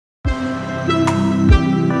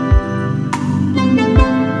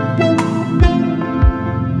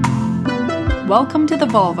Welcome to the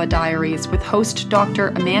Vulva Diaries with host Dr.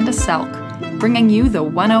 Amanda Selk, bringing you the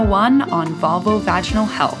 101 on vulvovaginal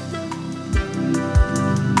health.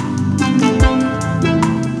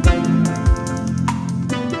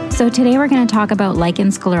 So today we're going to talk about lichen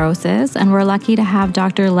sclerosus, and we're lucky to have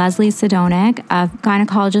Dr. Leslie Sadownik, a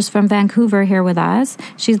gynecologist from Vancouver, here with us.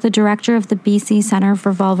 She's the director of the BC Centre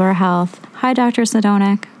for Vulvar Health. Hi, Dr.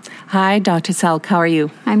 Sadownik. Hi, Dr. Selk. How are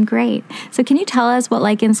you? I'm great. So can you tell us what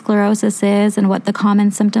lichen sclerosus is and what the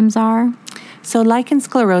common symptoms are? So lichen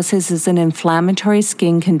sclerosus is an inflammatory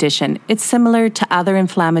skin condition. It's similar to other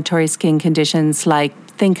inflammatory skin conditions like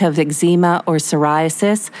think of eczema or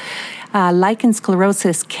psoriasis. Lichen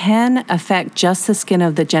sclerosus can affect just the skin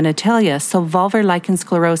of the genitalia. So vulvar lichen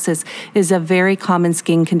sclerosus is a very common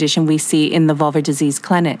skin condition we see in the vulvar disease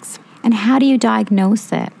clinics. And how do you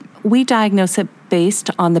diagnose it? We diagnose it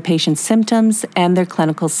based on the patient's symptoms and their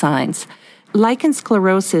clinical signs. Lichen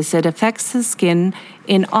sclerosus, it affects the skin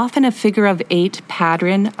in often a figure of 8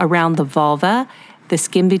 pattern around the vulva, the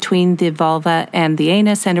skin between the vulva and the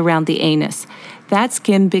anus, and around the anus. That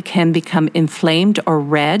skin can become inflamed or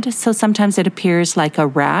red, so sometimes it appears like a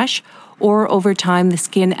rash, or over time the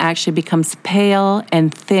skin actually becomes pale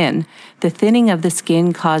and thin. The thinning of the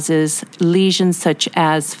skin causes lesions such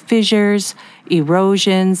as fissures,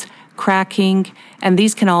 erosions, cracking, and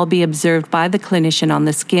these can all be observed by the clinician on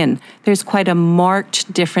the skin. There's quite a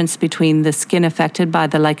marked difference between the skin affected by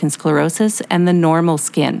the lichen sclerosus and the normal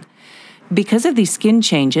skin. Because of these skin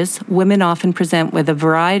changes, women often present with a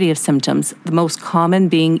variety of symptoms, the most common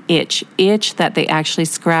being itch that they actually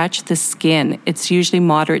scratch the skin. It's usually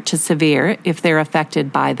moderate to severe if they're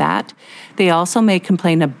affected by that. They also may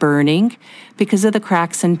complain of burning. Because of the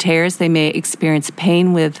cracks and tears, they may experience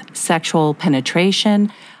pain with sexual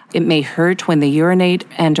penetration. It may hurt when they urinate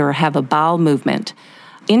and or have a bowel movement.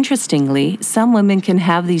 Interestingly, some women can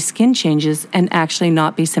have these skin changes and actually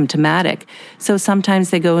not be symptomatic. So sometimes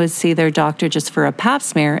they go and see their doctor just for a pap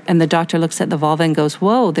smear, and the doctor looks at the vulva and goes,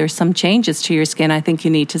 "Whoa, there's some changes to your skin. I think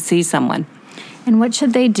you need to see someone." And what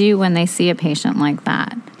should they do when they see a patient like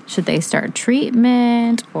that? Should they start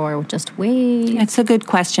treatment or just wait? It's a good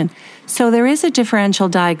question. So there is a differential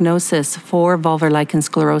diagnosis for vulvar lichen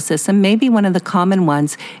sclerosus, and maybe one of the common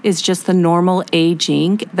ones is just the normal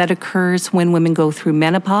aging that occurs when women go through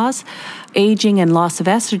menopause. Aging and loss of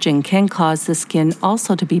estrogen can cause the skin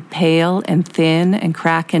also to be pale and thin and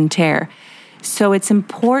crack and tear. So it's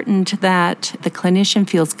important that the clinician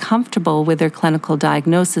feels comfortable with their clinical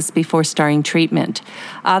diagnosis before starting treatment.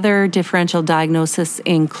 Other differential diagnoses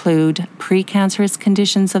include precancerous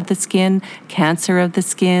conditions of the skin, cancer of the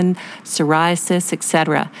skin, psoriasis,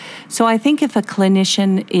 etc. So I think if a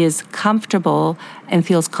clinician is comfortable and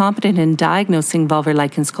feels competent in diagnosing vulvar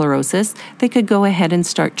lichen sclerosus, they could go ahead and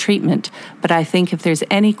start treatment. But I think if there's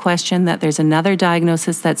any question that there's another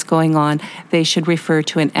diagnosis that's going on, they should refer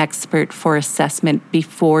to an expert for assessment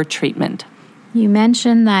before treatment. You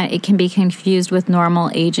mentioned that it can be confused with normal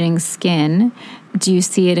aging skin. Do you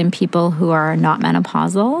see it in people who are not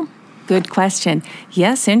menopausal? Good question.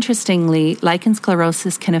 Yes, interestingly, lichen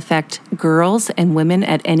sclerosus can affect girls and women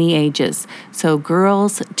at any ages. So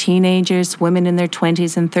girls, teenagers, women in their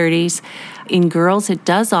 20s and 30s. In girls, it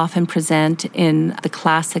does often present in the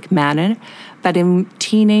classic manner, but in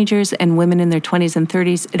teenagers and women in their 20s and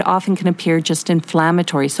 30s, it often can appear just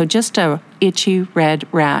inflammatory, so just a itchy red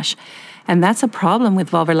rash. And that's a problem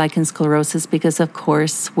with vulvar lichen sclerosus because, of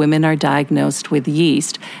course, women are diagnosed with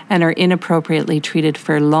yeast and are inappropriately treated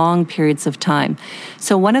for long periods of time.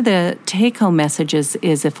 So one of the take-home messages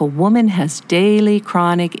is if a woman has daily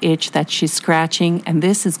chronic itch that she's scratching, and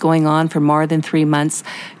this is going on for more than 3 months,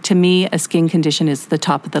 to me, a skin condition is the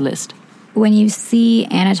top of the list. When you see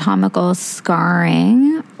anatomical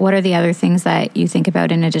scarring, what are the other things that you think about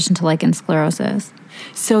in addition to lichen sclerosus?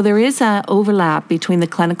 So there is an overlap between the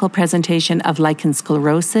clinical presentation of lichen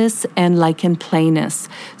sclerosus and lichen planus.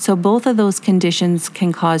 So both of those conditions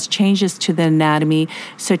can cause changes to the anatomy,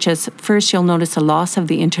 such as first you'll notice a loss of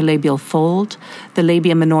the interlabial fold. The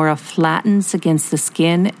labia minora flattens against the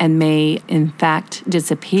skin and may in fact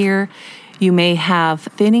disappear. You may have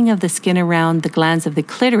thinning of the skin around the glands of the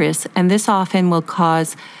clitoris, and this often will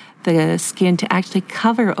cause the skin to actually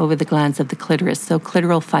cover over the glands of the clitoris, so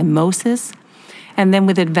clitoral phimosis. And then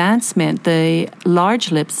with advancement, the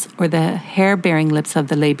large lips or the hair-bearing lips of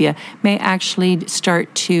the labia may actually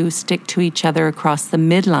start to stick to each other across the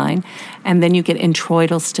midline, and then you get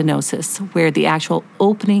introidal stenosis, where the actual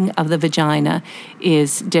opening of the vagina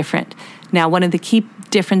is different. Now, one of the key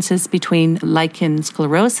differences between lichen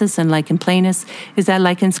sclerosus and lichen planus is that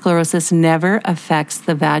lichen sclerosus never affects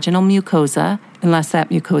the vaginal mucosa unless that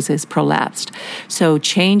mucosa is prolapsed. So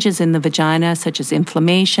changes in the vagina, such as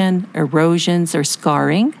inflammation, erosions, or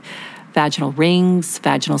scarring, vaginal rings,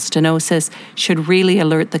 vaginal stenosis, should really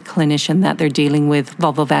alert the clinician that they're dealing with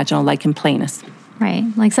vulvovaginal lichen planus. Right.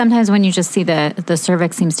 Like sometimes when you just see the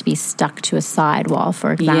cervix seems to be stuck to a side wall,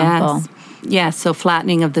 for example. Yes, so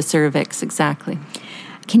flattening of the cervix, exactly.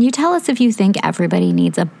 Can you tell us if you think everybody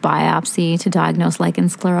needs a biopsy to diagnose lichen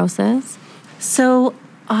sclerosus? So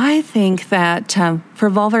I think that for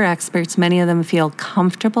vulvar experts, many of them feel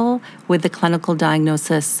comfortable with the clinical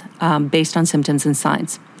diagnosis based on symptoms and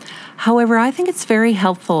signs. However, I think it's very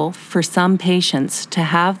helpful for some patients to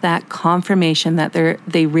have that confirmation that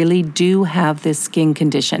they really do have this skin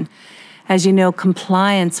condition. As you know,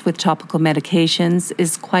 compliance with topical medications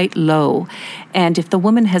is quite low. And if the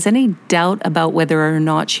woman has any doubt about whether or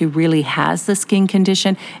not she really has the skin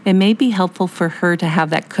condition, it may be helpful for her to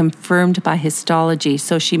have that confirmed by histology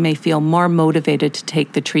so she may feel more motivated to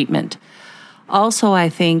take the treatment. Also, I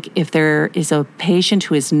think if there is a patient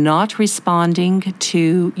who is not responding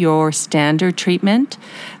to your standard treatment,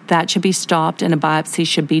 that should be stopped and a biopsy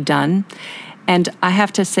should be done. And I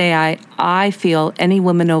have to say, I feel any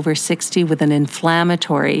woman over 60 with an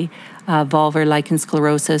inflammatory vulvar lichen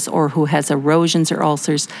sclerosus or who has erosions or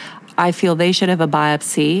ulcers, I feel they should have a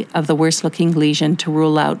biopsy of the worst-looking lesion to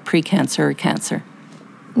rule out precancer or cancer.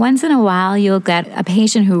 Once in a while, you'll get a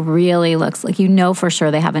patient who really looks like you know for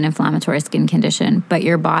sure they have an inflammatory skin condition, but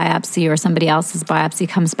your biopsy or somebody else's biopsy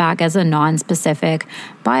comes back as a non-specific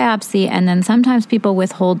biopsy, and then sometimes people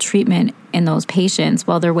withhold treatment in those patients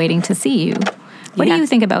while they're waiting to see you. What do you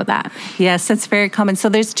think about that? Yes, that's very common. So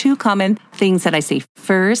there's two common things that I see.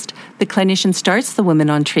 First, the clinician starts the woman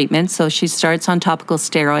on treatment. So she starts on topical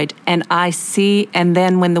steroid. And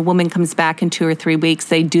then when the woman comes back in 2 or 3 weeks,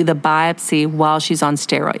 they do the biopsy while she's on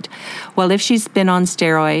steroid. Well, if she's been on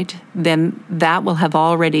steroid, then that will have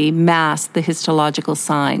already masked the histological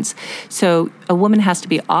signs. So a woman has to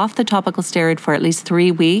be off the topical steroid for at least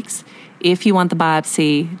 3 weeks if you want the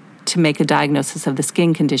biopsy to make a diagnosis of the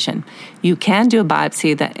skin condition. You can do a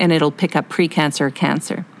biopsy and it'll pick up precancer or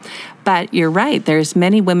cancer. But you're right, there's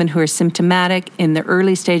many women who are symptomatic in the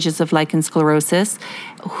early stages of lichen sclerosus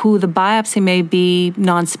who the biopsy may be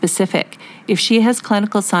non-specific. If she has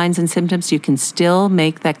clinical signs and symptoms, you can still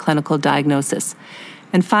make that clinical diagnosis.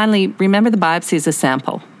 And finally, remember the biopsy is a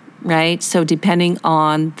sample, right? So depending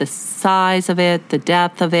on the size of it, the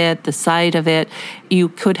depth of it, the site of it, you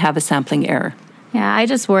could have a sampling error. Yeah, I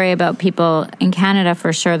just worry about people in Canada.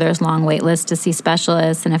 For sure, there's long wait lists to see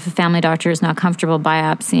specialists. And if a family doctor is not comfortable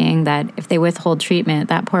biopsying, that if they withhold treatment,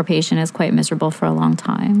 that poor patient is quite miserable for a long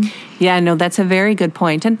time. Yeah, no, that's a very good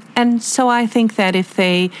point. And so I think that if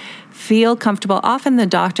they feel comfortable, often the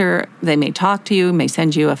doctor, they may talk to you, may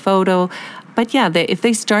send you a photo. But yeah, if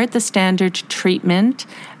they start the standard treatment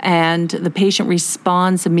and the patient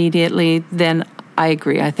responds immediately, then I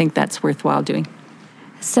agree. I think that's worthwhile doing.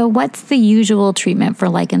 So what's the usual treatment for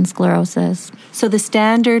lichen sclerosus? So the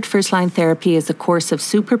standard first-line therapy is a course of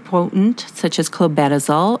super potent, such as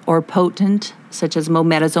clobetasol, or potent, such as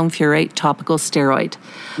mometasone furoate topical steroid.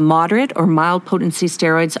 Moderate or mild potency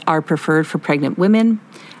steroids are preferred for pregnant women.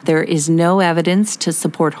 There is no evidence to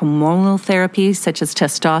support hormonal therapies, such as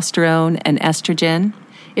testosterone and estrogen.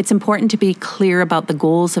 It's important to be clear about the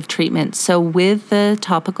goals of treatment. So with the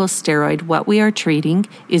topical steroid, what we are treating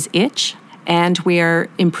is itch, and we are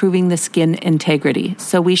improving the skin integrity.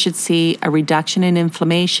 So we should see a reduction in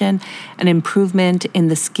inflammation, an improvement in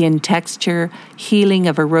the skin texture, healing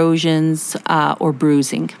of erosions or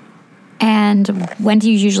bruising. And when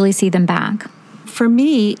do you usually see them back? For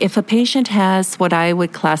me, if a patient has what I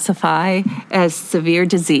would classify as severe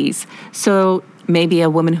disease, so maybe a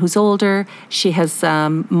woman who's older, she has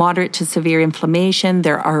moderate to severe inflammation,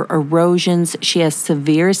 there are erosions, she has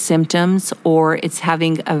severe symptoms, or it's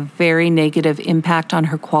having a very negative impact on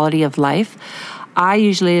her quality of life, I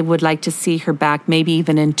usually would like to see her back maybe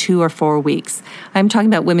even in 2 or 4 weeks. I'm talking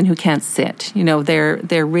about women who can't sit. You know,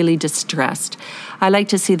 they're really distressed. I like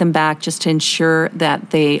to see them back just to ensure that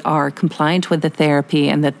they are compliant with the therapy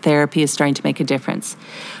and that therapy is starting to make a difference.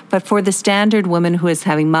 But for the standard woman who is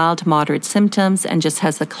having mild to moderate symptoms and just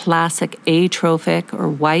has the classic atrophic or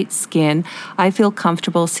white skin, I feel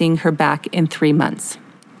comfortable seeing her back in 3 months.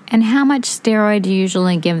 And how much steroid do you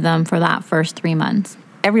usually give them for that first 3 months?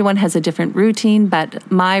 Everyone has a different routine,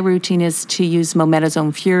 but my routine is to use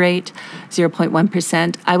mometasone furoate,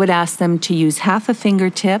 0.1%. I would ask them to use half a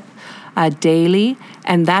fingertip daily,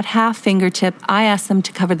 and that half fingertip, I ask them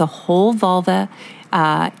to cover the whole vulva.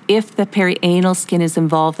 If the perianal skin is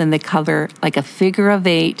involved, then they cover like a figure of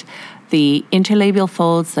 8 the interlabial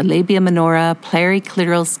folds, the labia minora,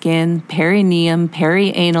 periclitoral skin, perineum,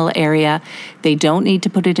 perianal area. They don't need to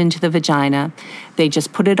put it into the vagina. They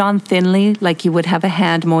just put it on thinly like you would have a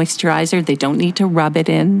hand moisturizer. They don't need to rub it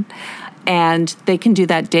in. And they can do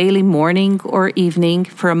that daily, morning or evening,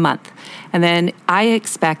 for a month. And then I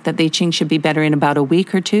expect that the itching should be better in about a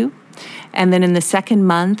week or two. And then in the second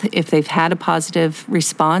month, if they've had a positive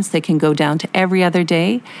response, they can go down to every other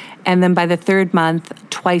day. And then by the third month,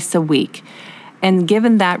 twice a week. And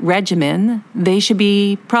given that regimen, they should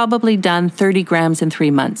be probably done 30 grams in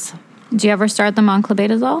 3 months. Do you ever start them on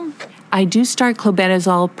clobetasol? I do start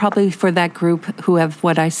clobetasol probably for that group who have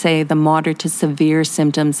what I say the moderate to severe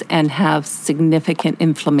symptoms and have significant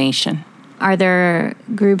inflammation. Are there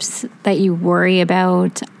groups that you worry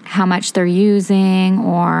about how much they're using,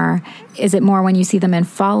 or is it more when you see them in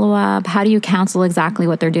follow-up? How do you counsel exactly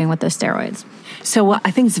what they're doing with the steroids? So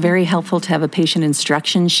I think it's very helpful to have a patient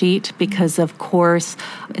instruction sheet because, of course,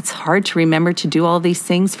 it's hard to remember to do all these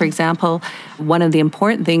things. For example, one of the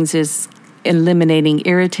important things is eliminating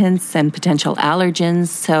irritants and potential allergens.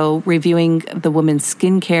 So reviewing the woman's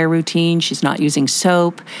skincare routine. She's not using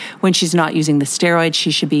soap. When she's not using the steroid, she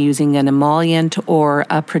should be using an emollient or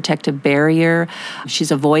a protective barrier. She's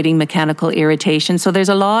avoiding mechanical irritation. So there's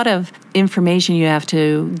a lot of information you have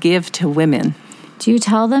to give to women. Do you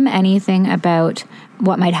tell them anything about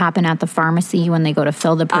what might happen at the pharmacy when they go to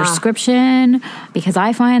fill the prescription? Because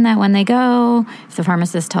I find that when they go, if the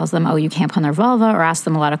pharmacist tells them, oh, you can't put on their vulva, or asks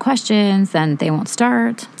them a lot of questions, then they won't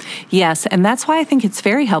start. Yes, and that's why I think it's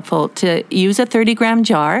very helpful to use a 30-gram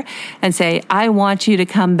jar and say, I want you to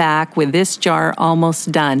come back with this jar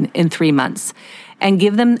almost done in 3 months. And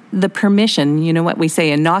give them the permission, you know what we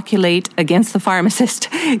say, inoculate against the pharmacist.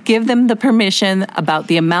 Give them the permission about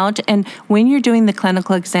the amount. And when you're doing the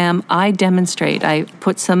clinical exam, I demonstrate. I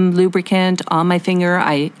put some lubricant on my finger.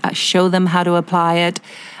 I show them how to apply it.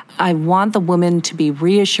 I want the woman to be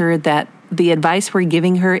reassured that the advice we're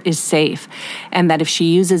giving her is safe and that if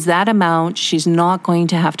she uses that amount, she's not going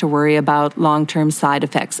to have to worry about long-term side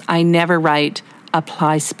effects. I never write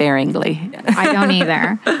apply sparingly. I don't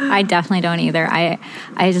either. I definitely don't either. I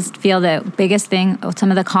just feel the biggest thing,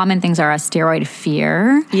 some of the common things are a steroid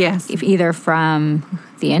fear. Yes. If either from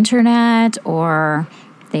the internet or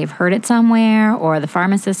they've heard it somewhere or the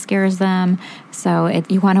pharmacist scares them. So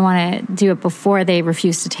you want to do it before they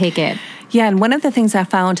refuse to take it. Yeah, and one of the things I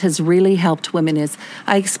found has really helped women is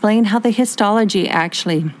I explain how the histology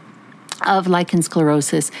actually of lichen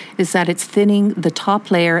sclerosus is that it's thinning the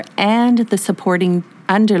top layer and the supporting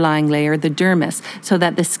underlying layer, the dermis, so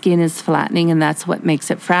that the skin is flattening, and that's what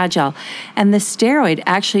makes it fragile. And the steroid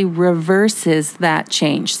actually reverses that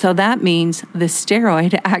change. So that means the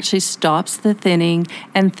steroid actually stops the thinning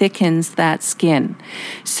and thickens that skin.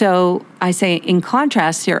 So I say, in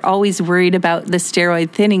contrast, you're always worried about the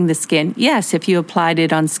steroid thinning the skin. Yes, if you applied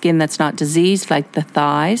it on skin that's not diseased, like the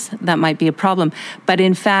thighs, that might be a problem. But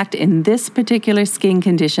in fact, in this particular skin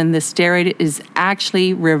condition, the steroid is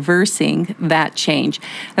actually reversing that change.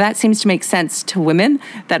 And that seems to make sense to women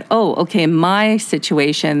that, oh, okay, in my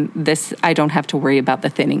situation, I don't have to worry about the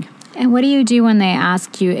thinning. And what do you do when they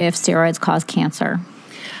ask you if steroids cause cancer?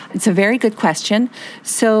 It's a very good question.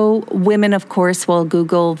 So women, of course, will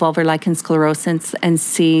Google vulvar lichen sclerosus and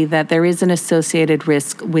see that there is an associated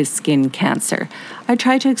risk with skin cancer. I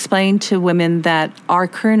try to explain to women that our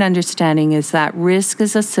current understanding is that risk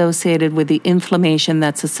is associated with the inflammation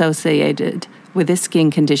that's associated with this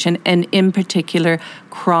skin condition, and in particular,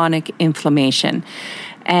 chronic inflammation.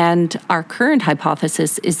 And our current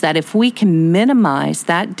hypothesis is that if we can minimize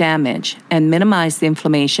that damage and minimize the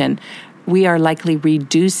inflammation, we are likely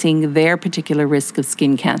reducing their particular risk of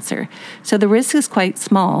skin cancer. So the risk is quite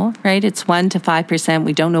small, right? It's 1 to 5%.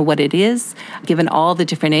 We don't know what it is. Given all the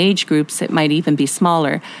different age groups, it might even be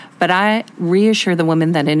smaller. But I reassure the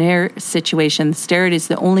woman that in her situation, steroid is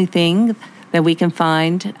the only thing that we can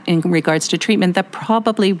find in regards to treatment that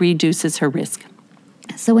probably reduces her risk.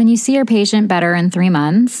 So when you see your patient better in 3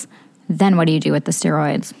 months, then what do you do with the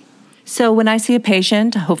steroids? So when I see a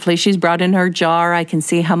patient, hopefully she's brought in her jar. I can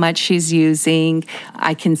see how much she's using.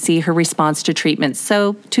 I can see her response to treatment.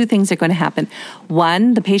 So 2 things are going to happen.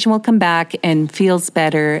 1, the patient will come back and feels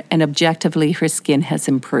better, and objectively her skin has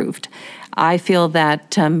improved. I feel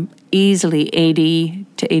that easily 80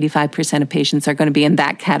 to 85% of patients are going to be in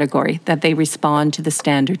that category, that they respond to the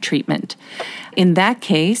standard treatment. In that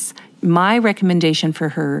case, my recommendation for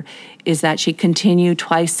her is that she continue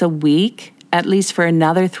twice a week at least for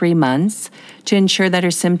another 3 months, to ensure that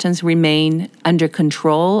her symptoms remain under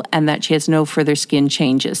control and that she has no further skin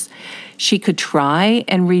changes. She could try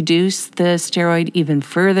and reduce the steroid even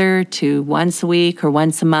further to once a week or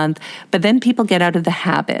once a month, but then people get out of the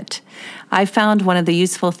habit. I found one of the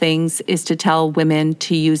useful things is to tell women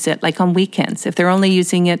to use it like on weekends. If they're only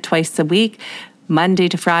using it twice a week, Monday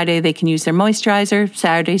to Friday, they can use their moisturizer.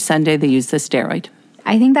 Saturday, Sunday, they use the steroid.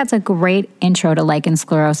 I think that's a great intro to lichen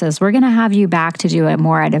sclerosus. We're going to have you back to do a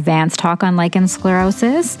more advanced talk on lichen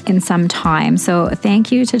sclerosus in some time. So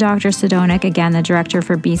thank you to Dr. Sadownik, again, the director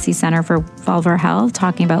for BC Center for Vulvar Health,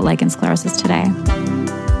 talking about lichen sclerosus today.